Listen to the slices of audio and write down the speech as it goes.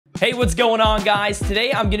Hey, what's going on, guys?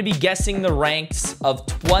 Today, I'm gonna be guessing the ranks of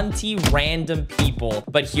 20 random people,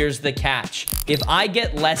 but here's the catch. If I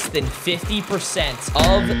get less than 50%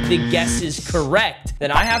 of the guesses correct,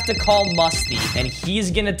 then I have to call Musty, and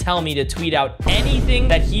he's gonna tell me to tweet out anything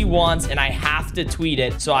that he wants, and I have to tweet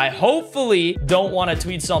it. So I hopefully don't want to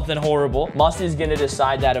tweet something horrible. Musty's gonna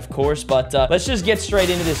decide that, of course, but let's just get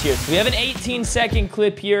straight into this here. We have an 18-second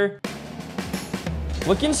clip here.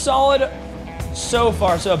 Looking solid so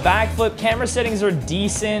far. So a backflip, camera settings are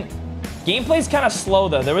decent. Gameplay's kind of slow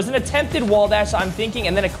though. There was an attempted wall dash, so I'm thinking,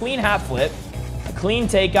 and then a clean half flip, a clean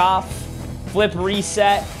takeoff, flip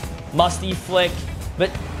reset, Musty flick, but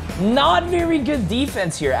not very good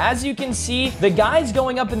defense here. As you can see, the guy's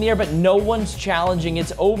going up in the air, but no one's challenging.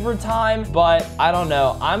 It's overtime, but I don't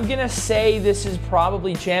know. I'm gonna say this is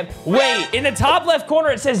probably champ. Wait, in the top left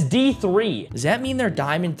corner, it says D3. Does that mean they're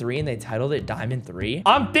Diamond 3 and they titled it Diamond 3?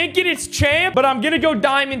 I'm thinking it's champ, but I'm gonna go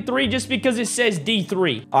Diamond 3 just because it says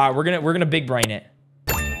D3. All right, we're gonna big brain it.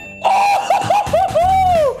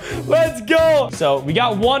 Oh, let's go. So we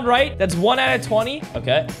got one right. That's 1 out of 20.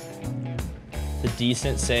 Okay. The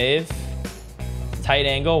decent save. Tight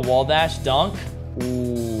angle, wall dash, dunk.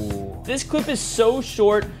 Ooh. This clip is so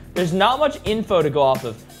short. There's not much info to go off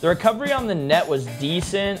of. The recovery on the net was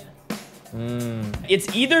decent.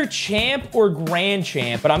 It's either champ or grand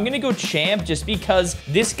champ, but I'm gonna go champ just because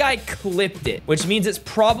this guy clipped it, which means it's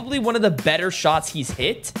probably one of the better shots he's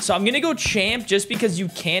hit. So I'm gonna go champ just because you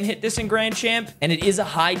can hit this in grand champ, and it is a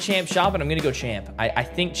high champ shot, but I'm gonna go champ. I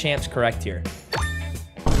think champ's correct here.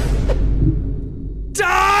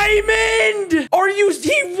 Diamond!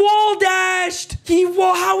 He wall dashed!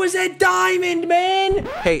 How is that diamond, man?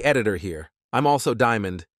 Hey, editor here. I'm also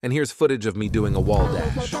Diamond, and here's footage of me doing a wall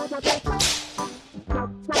dash.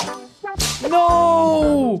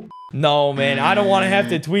 No! No, man, I don't want to have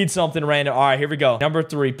to tweet something random. All right, here we go. Number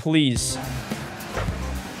 3, please.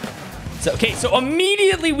 So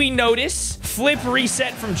immediately we notice flip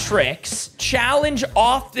reset from Tricks. Challenge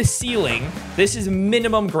off the ceiling. This is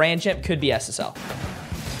minimum grand champ, could be SSL.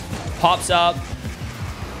 Pops up.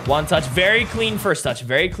 One touch. Very clean first touch.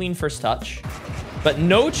 Very clean first touch. But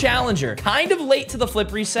no challenger. Kind of late to the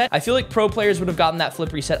flip reset. I feel like pro players would have gotten that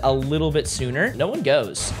flip reset a little bit sooner. No one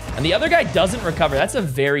goes. And the other guy doesn't recover. That's a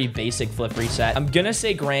very basic flip reset. I'm gonna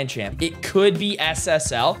say grand champ. It could be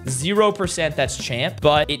SSL. 0% that's champ,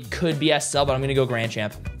 but it could be SSL, but I'm gonna go grand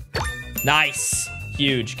champ. Nice.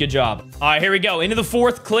 Huge. Good job. All right, here we go. Into the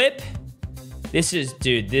 4th clip. This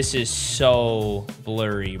is so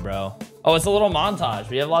blurry, bro. Oh, it's a little montage.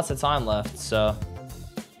 We have lots of time left, so.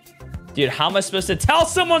 Dude, how am I supposed to tell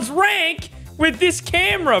someone's rank with this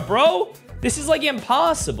camera, bro? This is like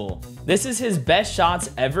impossible. This is his best shots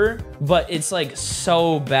ever, but it's like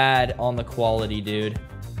so bad on the quality, dude.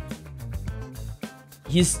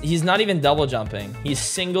 He's not even double jumping. He's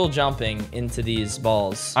single jumping into these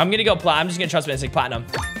balls. I'm gonna go I'm just gonna trust me. It's like platinum.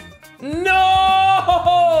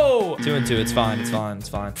 No! 2 and 2. It's fine. It's fine. It's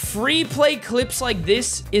fine. Free play clips like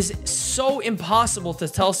this is so impossible to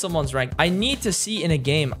tell someone's rank. I need to see in a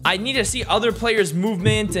game. I need to see other players'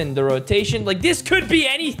 movement and the rotation. Like, this could be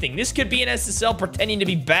anything. This could be an SSL pretending to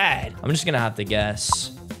be bad. I'm just gonna have to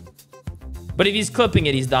guess. But if he's clipping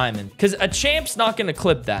it, he's diamond. Because a champ's not gonna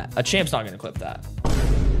clip that. A champ's not gonna clip that.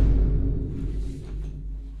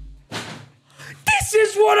 This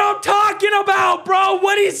is what I'm talking about, bro.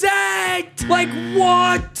 What is that? Like,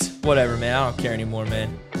 what? Whatever, man. I don't care anymore,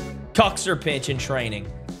 man. Cucks or pinch in training.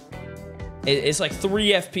 It's like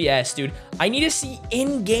 3 FPS, dude. I need to see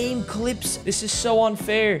in-game clips. This is so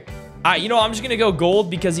unfair. All right, you know, I'm just going to go gold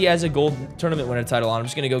because he has a gold tournament winner title on. I'm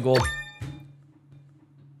just going to go gold.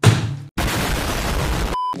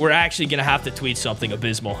 We're actually going to have to tweet something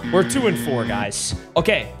abysmal. We're 2 and 4, guys.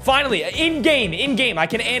 Okay, finally, in-game. I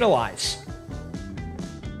can analyze.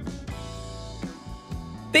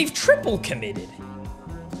 They've triple committed.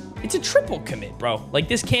 It's a triple commit, bro. Like,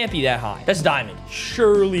 this can't be that high. That's diamond.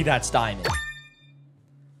 Surely that's diamond.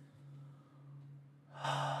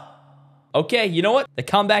 Okay, you know what? The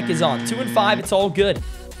comeback is on. 2 and 5. It's all good.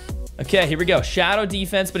 Okay, here we go. Shadow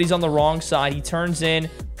defense, but he's on the wrong side. He turns in.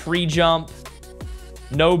 Pre-jump.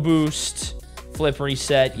 No boost. Flip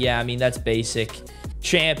reset. Yeah, I mean, that's basic.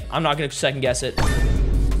 Champ. I'm not going to second guess it.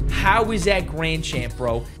 How is that grand champ,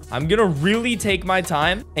 bro? I'm gonna really take my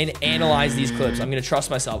time and analyze these clips. I'm gonna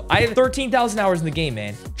trust myself. I have 13,000 hours in the game,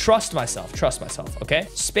 man. Trust myself, okay?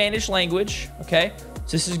 Spanish language, okay?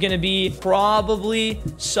 So this is gonna be probably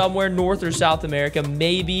somewhere North or South America.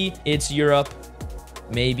 Maybe it's Europe,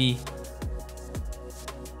 maybe.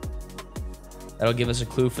 That'll give us a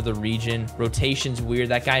clue for the region. Rotation's weird.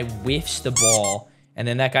 That guy whiffs the ball. And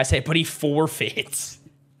then that guy say, but he forfeits.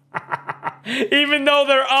 Even though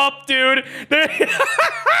they're up, dude.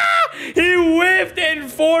 He whiffed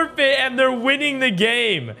and forfeit, and they're winning the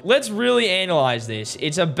game. Let's really analyze this.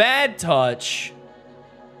 It's a bad touch.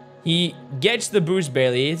 He gets the boost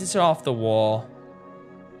barely. He hits it off the wall.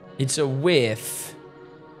 It's a whiff,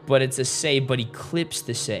 but it's a save, but he clips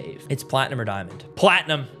the save. It's platinum or diamond?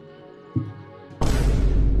 Platinum.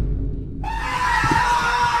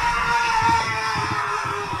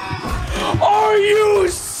 Are you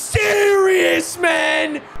serious,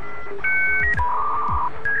 man?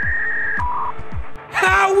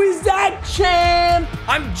 How is that, champ?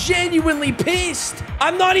 I'm genuinely pissed.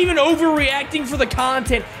 I'm not even overreacting for the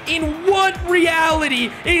content. In what reality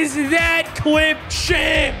is that clip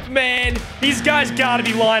champ, man? These guys gotta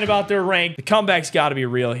be lying about their rank. The comeback's gotta be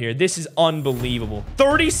real here. This is unbelievable.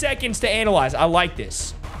 30 seconds to analyze. I like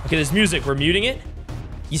this. Okay, this music, we're muting it.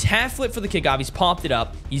 He's half flipped for the kickoff. He's popped it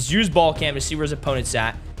up. He's used ball cam to see where his opponent's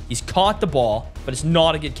at. He's caught the ball, but it's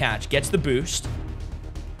not a good catch. Gets the boost.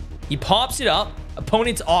 He pops it up.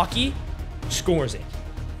 Opponent's Aki scores it.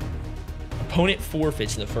 Opponent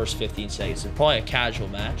forfeits in the first 15 seconds. It's probably a casual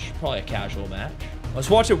match. Probably a casual match. Let's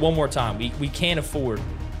watch it one more time. We can't afford.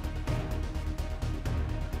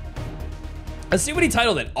 Let's see what he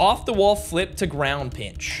titled it. Off the wall flip to ground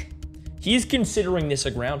pinch. He's considering this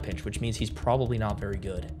a ground pinch, which means he's probably not very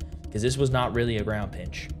good, because this was not really a ground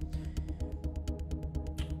pinch.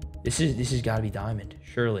 This has got to be diamond,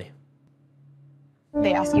 surely.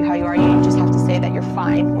 They ask you how you are, you just have to say that you're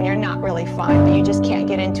fine when you're not really fine, but you just can't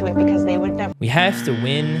get into it because they would never. We have to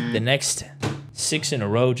win the next 6 in a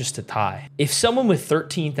row just to tie. If someone with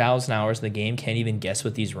 13,000 hours in the game can't even guess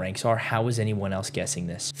what these ranks are, how is anyone else guessing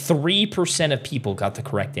this? 3% of people got the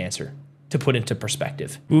correct answer, to put into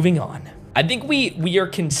perspective. Moving on. I think we are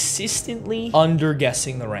consistently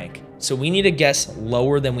under-guessing the rank. So we need to guess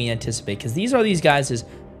lower than we anticipate, because these are these guys'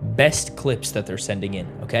 best clips that they're sending in,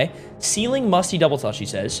 okay? Ceiling musty double touch, he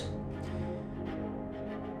says.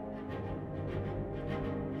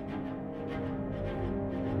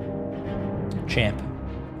 Champ.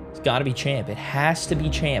 It's gotta be champ. It has to be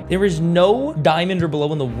champ. There is no diamond or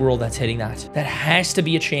below in the world that's hitting that. That has to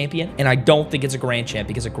be a champion, and I don't think it's a grand champ,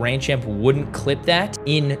 because a grand champ wouldn't clip that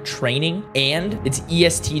in training, and it's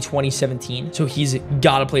EST 2017, so he's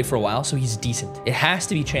gotta play for a while, so he's decent. It has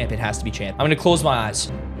to be champ. It has to be champ. I'm gonna close my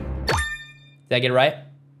eyes. Did I get it right?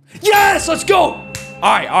 Yes, let's go. All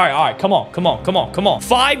right. Come on.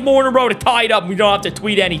 5 more in a row to tie it up, and we don't have to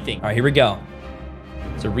tweet anything. All right, here we go.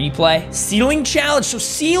 It's a replay. Ceiling challenge. So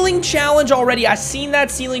ceiling challenge already. I've seen that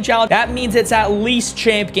ceiling challenge. That means it's at least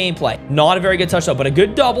champ gameplay. Not a very good touch though, but a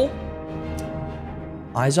good double.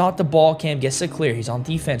 Eyes off the ball cam. Gets it clear. He's on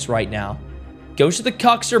defense right now. Goes to the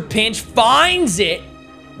cuxer pinch. Finds it.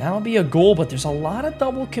 That'll be a goal, but there's a lot of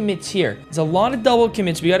double commits here. There's a lot of double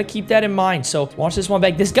commits. We got to keep that in mind. So watch this one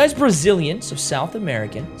back. This guy's Brazilian, so South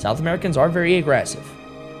American. South Americans are very aggressive,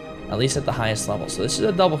 at least at the highest level. So this is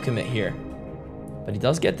a double commit here. But he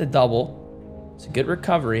does get the double. It's a good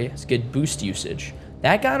recovery. It's good boost usage.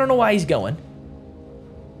 That guy, I don't know why he's going.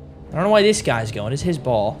 I don't know why this guy's going. It's his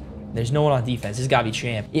ball. There's no one on defense. This has got to be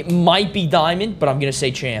champ. It might be diamond, but I'm going to say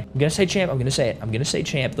champ. I'm going to say champ. I'm going to say it. I'm going to say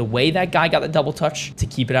champ. The way that guy got the double touch to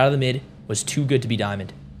keep it out of the mid was too good to be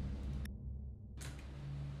diamond.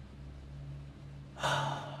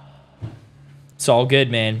 It's all good,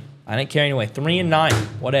 man. I didn't carry anyway. 3 and 9.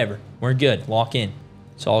 Whatever. We're good. Lock in.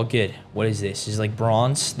 It's all good. What is this? Is it like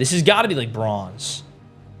bronze? This has got to be like bronze.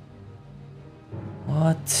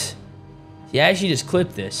 What? He actually just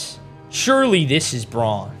clipped this. Surely this is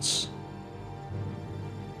bronze.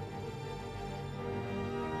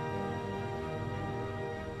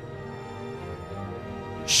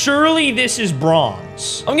 Surely this is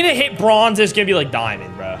bronze. I'm gonna hit bronze. It's gonna be like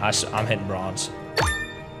diamond, bro. I'm hitting bronze.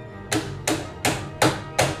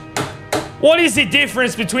 What is the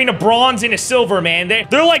difference between a bronze and a silver, man?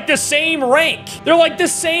 They're like the same rank. They're like the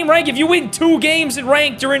same rank. If you win 2 games in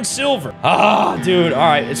ranked, you're in silver. Ah, dude. All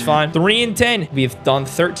right, it's fine. 3 and 10. We have done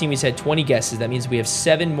 13. We said 20 guesses. That means we have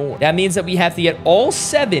 7 more. That means that we have to get all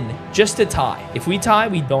 7 just to tie. If we tie,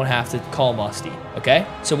 we don't have to call musty, okay?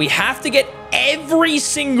 So we have to get every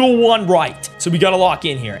single one right. So we got to lock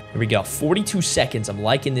in here. Here we go. 42 seconds. I'm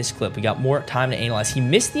liking this clip. We got more time to analyze. He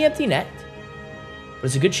missed the empty net. But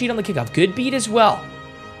it's a good cheat on the kickoff. Good beat as well.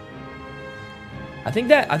 I think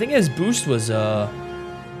his boost was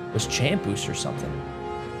champ boost or something.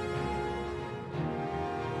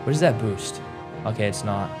 What is that boost? Okay, it's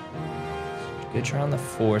not. Good try on the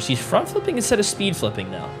force. He's front flipping instead of speed flipping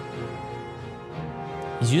now.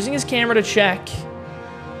 He's using his camera to check.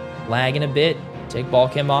 Lagging a bit. Take ball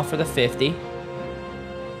cam off for the 50.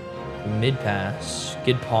 Mid pass.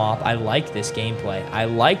 Good pop. I like this gameplay. I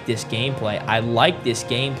like this gameplay. I like this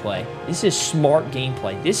gameplay. This is smart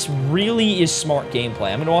gameplay. This really is smart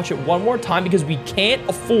gameplay. I'm going to watch it one more time because we can't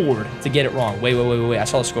afford to get it wrong. Wait. I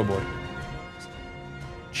saw the scoreboard.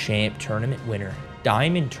 Champ tournament winner.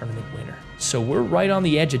 Diamond tournament winner. So we're right on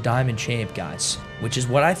the edge of Diamond Champ, guys, which is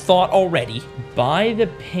what I thought already. By the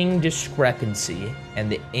ping discrepancy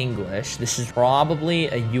and the English, this is probably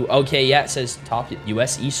a okay, yeah, it says top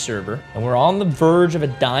US East server, and we're on the verge of a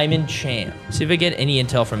Diamond Champ. See if I get any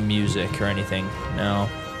intel from music or anything. No.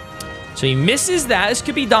 So he misses that. This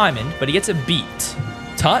could be Diamond, but he gets a beat.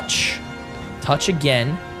 Touch. Touch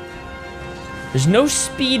again. There's no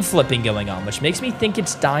speed flipping going on, which makes me think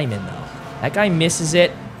it's Diamond, though. That guy misses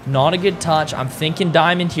it. Not a good touch. I'm thinking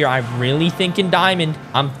Diamond here. I'm really thinking Diamond.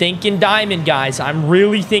 I'm thinking Diamond, guys. I'm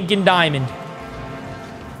really thinking Diamond.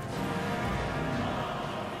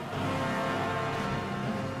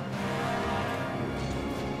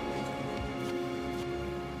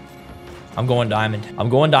 I'm going Diamond. I'm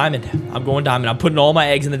going Diamond. I'm going Diamond. I'm putting all my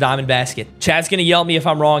eggs in the Diamond basket. Chad's going to yell at me if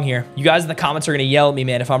I'm wrong here. You guys in the comments are going to yell at me,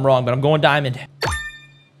 man, if I'm wrong, but I'm going Diamond.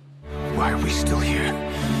 Why are we still here?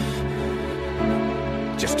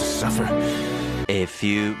 Just to suffer. A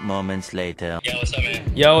few moments later. Yo, what's up,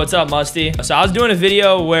 man? Yo, what's up, Musty? So I was doing a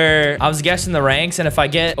video where I was guessing the ranks, and if I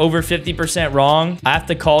get over 50% wrong, I have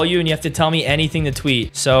to call you, and you have to tell me anything to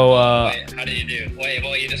tweet. So, Wait, how did you do? Wait,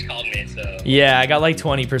 well, you just called me, so... Yeah, I got like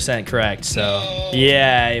 20% correct, so... No.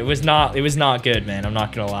 Yeah, it was not good, man. I'm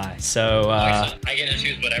not gonna lie. So, So I get to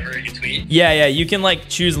choose whatever you tweet? Yeah, you can like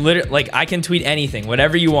choose like I can tweet anything,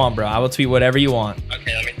 whatever you want, bro. I will tweet whatever you want.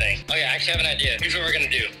 Okay, let me think. Okay, I actually have an idea. Here's what we're gonna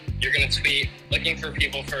do. You're gonna tweet looking for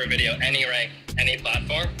people for a video, any rank, any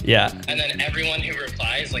platform. Yeah. And then everyone who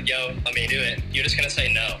replies, like, yo, let me do it, you're just gonna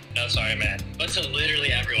say no. No, sorry, man. But to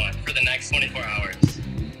literally everyone for the next 24 hours.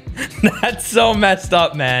 That's so messed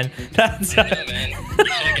up, man. That's... I know, man. You should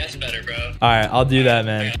have guessed better, bro. All right, I'll do that,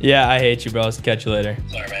 man. Yeah, I hate you, bro. I'll catch you later.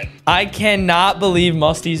 Sorry, man. I cannot believe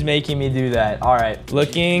Musty's making me do that. All right,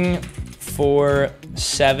 looking for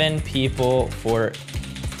 7 people for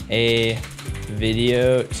a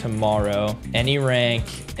video tomorrow. Any rank,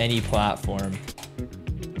 any platform.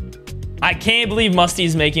 I can't believe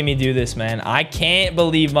Musty's making me do this, man. I can't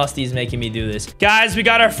believe Musty's making me do this. Guys, we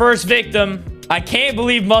got our first victim. I can't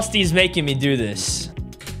believe Musty's making me do this.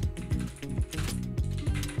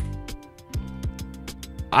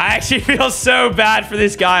 I actually feel so bad for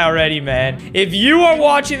this guy already, man. If you are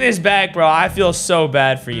watching this back, bro, I feel so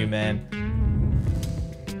bad for you, man.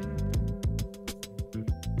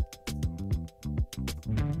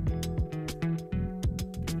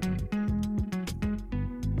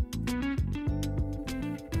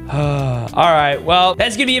 All right, well,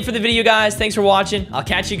 that's gonna be it for the video, guys. Thanks for watching. I'll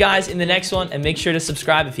catch you guys in the next one, and make sure to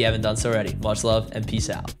subscribe if you haven't done so already. Much love and peace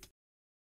out.